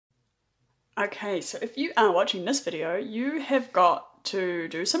Okay, so if you are watching this video, you have got to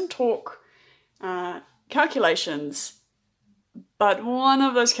do some torque calculations, but one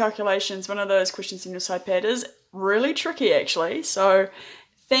of those calculations, one of those questions in your SciPAD is really tricky actually. So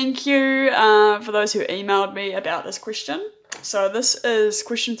thank you for those who emailed me about this question. So this is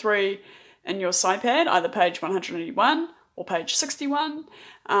question 3 in your SciPAD, either page 181 or page 61.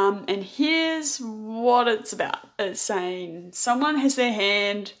 And here's what it's about. It's saying someone has their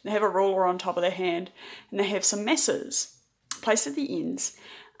hand, they have a ruler on top of their hand, and they have some masses placed at the ends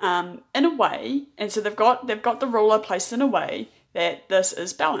in a way, and so they've got the ruler placed in a way that this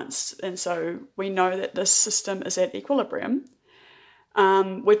is balanced, and so we know that this system is at equilibrium.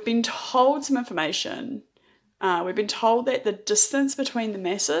 We've been told some information. We've been told that the distance between the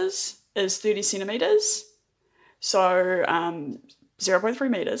masses is 30 centimeters, so 0.3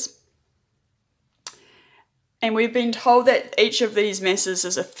 meters. And we've been told that each of these masses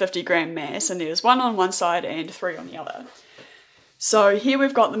is a 50-gram mass, and there's 1 on one side and 3 on the other. So here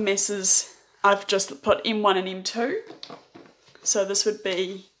we've got the masses. I've just put M1 and M2. So this would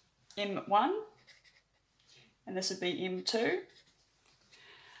be M1, and this would be M2.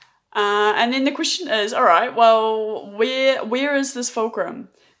 And then the question is, all right, well, where is this fulcrum?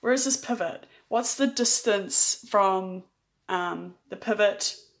 Where is this pivot? What's the distance from the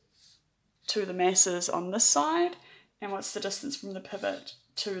pivot to the masses on this side, and what's the distance from the pivot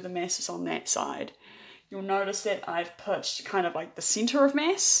to the masses on that side? You'll notice that I've put kind of like the center of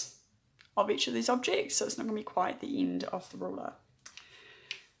mass of each of these objects, so it's not going to be quite the end of the ruler.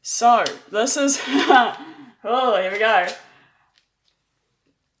 So this is, oh, here we go.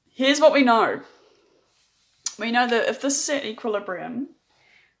 Here's what we know. We know that if this is at equilibrium,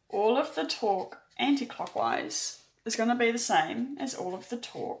 all of the torque anti-clockwise is going to be the same as all of the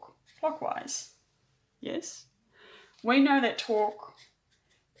torque clockwise. Yes? We know that torque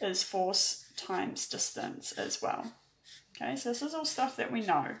is force times distance as well. Okay, so this is all stuff that we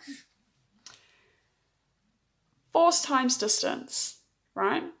know. Force times distance,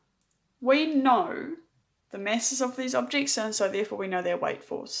 right? We know the masses of these objects, and so therefore we know their weight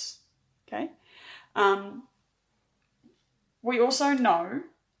force. Okay? We also know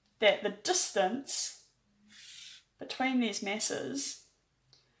that the distance between these masses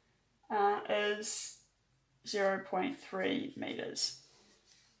is 0.3 meters.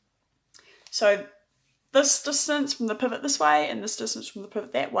 So this distance from the pivot this way and this distance from the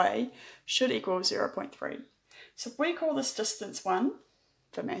pivot that way should equal 0.3. So if we call this distance 1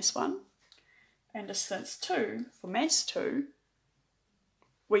 for mass 1 and distance 2 for mass 2,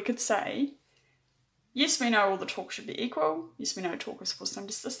 we could say, yes, we know all the torque should be equal. Yes, we know torque is force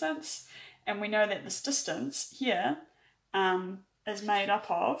times distance. And we know that this distance here is made up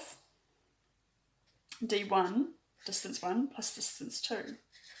of d1, distance 1, plus distance 2.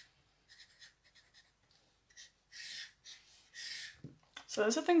 So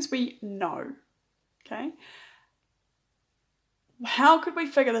those are things we know, okay? How could we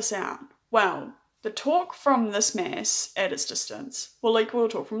figure this out? Well, the torque from this mass at its distance will equal the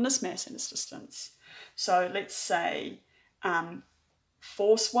torque from this mass at its distance. So let's say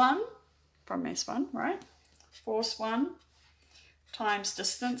force 1 from mass 1, right? Force 1 times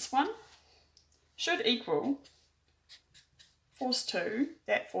distance 1 should equal force 2,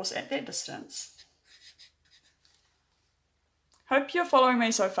 that force at that distance. Hope you're following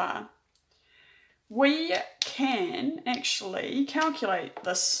me so far. We can actually calculate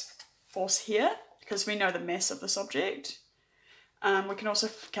this force here because we know the mass of this object. We can also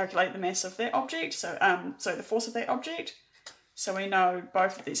calculate the mass of that object, so the force of that object. So we know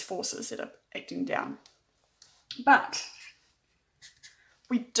both of these forces that are acting down. But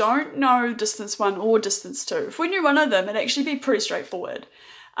we don't know distance 1 or distance 2. If we knew one of them, it'd actually be pretty straightforward.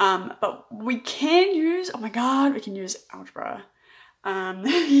 But we can use, oh my god, we can use algebra.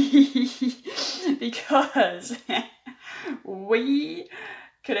 Because we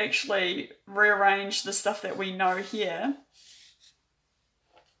could actually rearrange the stuff that we know here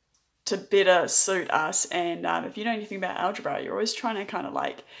to better suit us. And if you know anything about algebra, you're always trying to kind of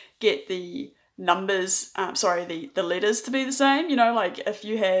like get the numbers, the letters to be the same. You know, like if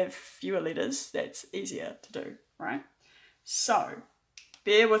you have fewer letters, that's easier to do, right? So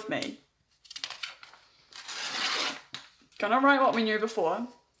bear with me. Gonna write what we knew before,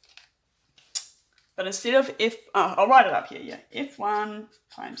 but instead of I'll write it up here, yeah. F1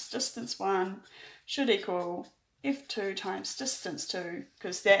 times distance 1 should equal F2 times distance 2,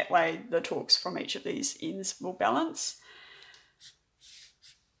 because that way the torques from each of these ends will balance.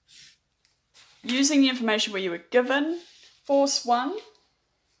 Using the information where you were given, force 1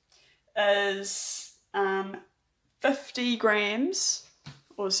 is 50 grams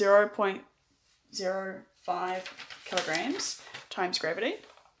or 0.3 0.05 kilograms times gravity.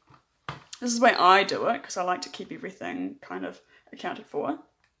 This is the way I do it because I like to keep everything kind of accounted for.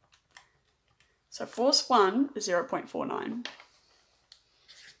 So force 1 is 0.49.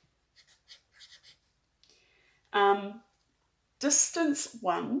 Distance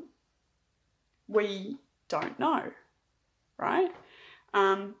 1, we don't know, right?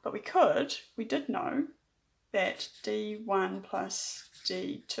 But we did know that D1 plus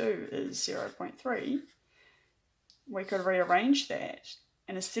D2 is 0.3. We could rearrange that.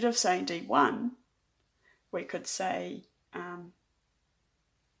 And instead of saying D1, we could say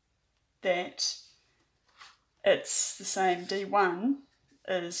that it's the same. D1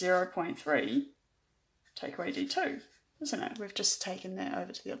 is 0.3, take away D2, isn't it? We've just taken that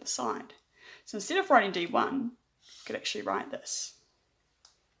over to the other side. So instead of writing D1, we could actually write this.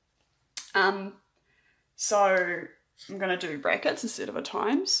 So I'm going to do brackets instead of a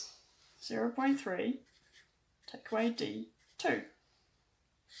times. 0.3, take away D2.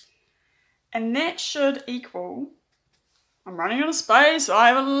 And that should equal, I'm running out of space, I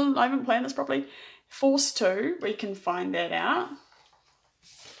haven't planned this properly. Force 2, we can find that out.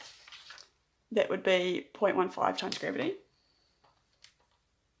 That would be 0.15 times gravity.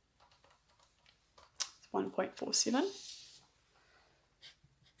 1.47.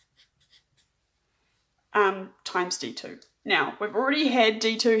 Times D2. Now, we've already had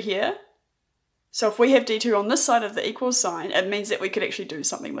D2 here. So if we have D2 on this side of the equal sign, it means that we could actually do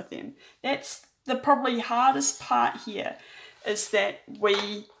something with them. That's the probably hardest part here, is that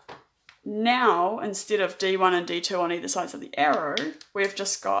we now, instead of D1 and D2 on either sides of the arrow, we've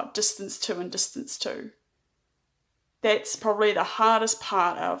just got distance 2 and distance 2. That's probably the hardest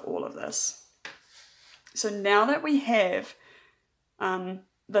part out of all of this. So now that we have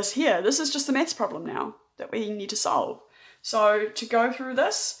this here, this is just a maths problem now that we need to solve. So to go through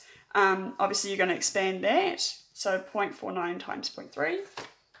this, obviously you're going to expand that. So 0.49 times 0.3.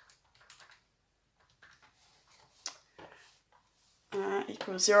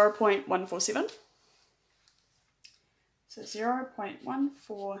 Equals 0.147. So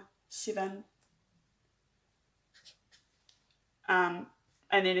 0.147. And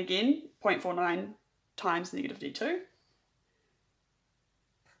then again, 0.49 times negative D2.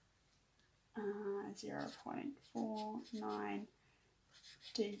 0.49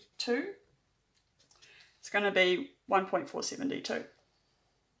 D2. It's going to be 1.47 D2.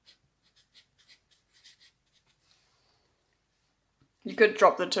 You could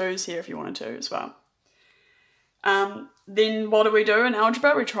drop the 2's here if you wanted to as well. Then what do we do in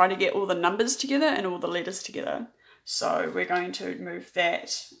algebra? We try to get all the numbers together and all the letters together. So we're going to move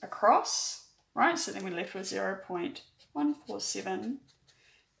that across, right? So then we're left with 0.147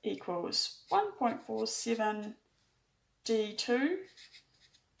 equals 1.47 D2,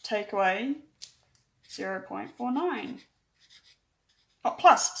 take away 0.49. Oh,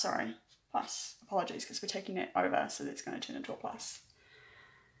 plus, sorry, plus. Apologies, because we're taking that over, so that's going to turn into a plus.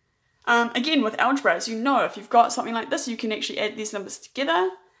 Again, with algebra, as you know, if you've got something like this, you can actually add these numbers together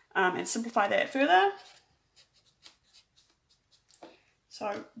and simplify that further.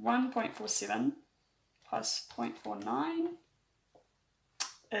 So 1.47 plus 0.49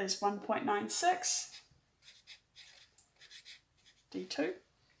 is 1.96 D2.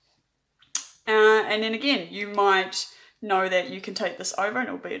 And then again, you might know that you can take this over and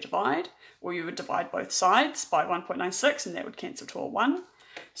it will be a divide, or you would divide both sides by 1.96 and that would cancel to a 1.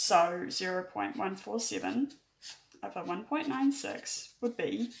 So 0.147 over 1.96 would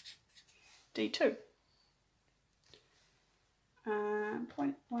be D2.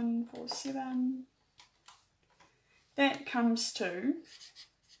 0.147, that comes to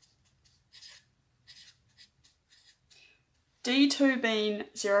D2 being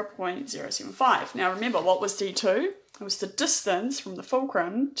 0.075. Now remember, what was D2? It was the distance from the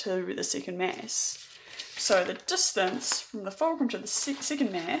fulcrum to the second mass. So the distance from the fulcrum to the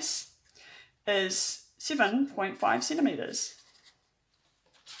second mass is 7.5 centimetres.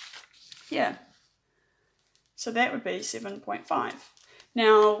 Yeah. So that would be 7.5.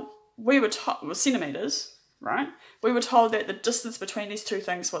 Now, we were told, centimetres, right? We were told that the distance between these two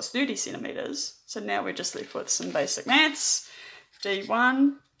things was 30 centimetres. So now we're just left with some basic maths.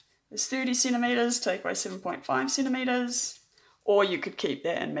 D1 is 30 centimetres, take away 7.5 centimetres. Or you could keep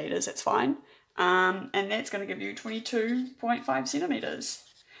that in metres, that's fine. And that's going to give you 22.5 centimetres,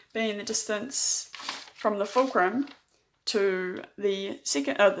 being the distance from the fulcrum to the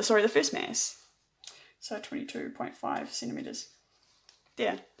the first mass. So 22.5 centimetres.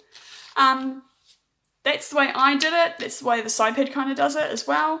 There. That's the way I did it. That's the way the SciPAD kind of does it as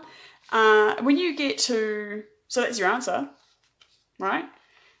well. When you get to, so that's your answer, right?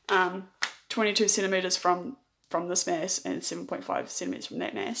 22 centimetres from this mass and 7.5 centimetres from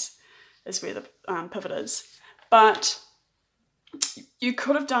that mass is where the pivot is. But you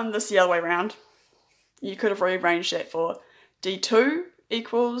could have done this the other way around. You could have rearranged that for D2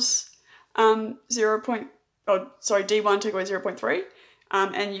 equals D1 to equal 0.3.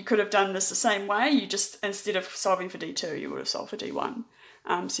 And you could have done this the same way. You just, instead of solving for D2, you would have solved for D1.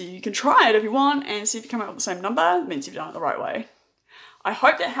 So you can try it if you want and see if you come up with the same number. It means you've done it the right way. I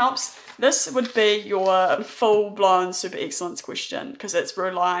hope that helps. This would be your full-blown super excellence question because it's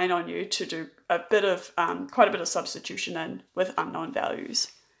relying on you to do quite a bit of substitution in with unknown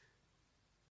values.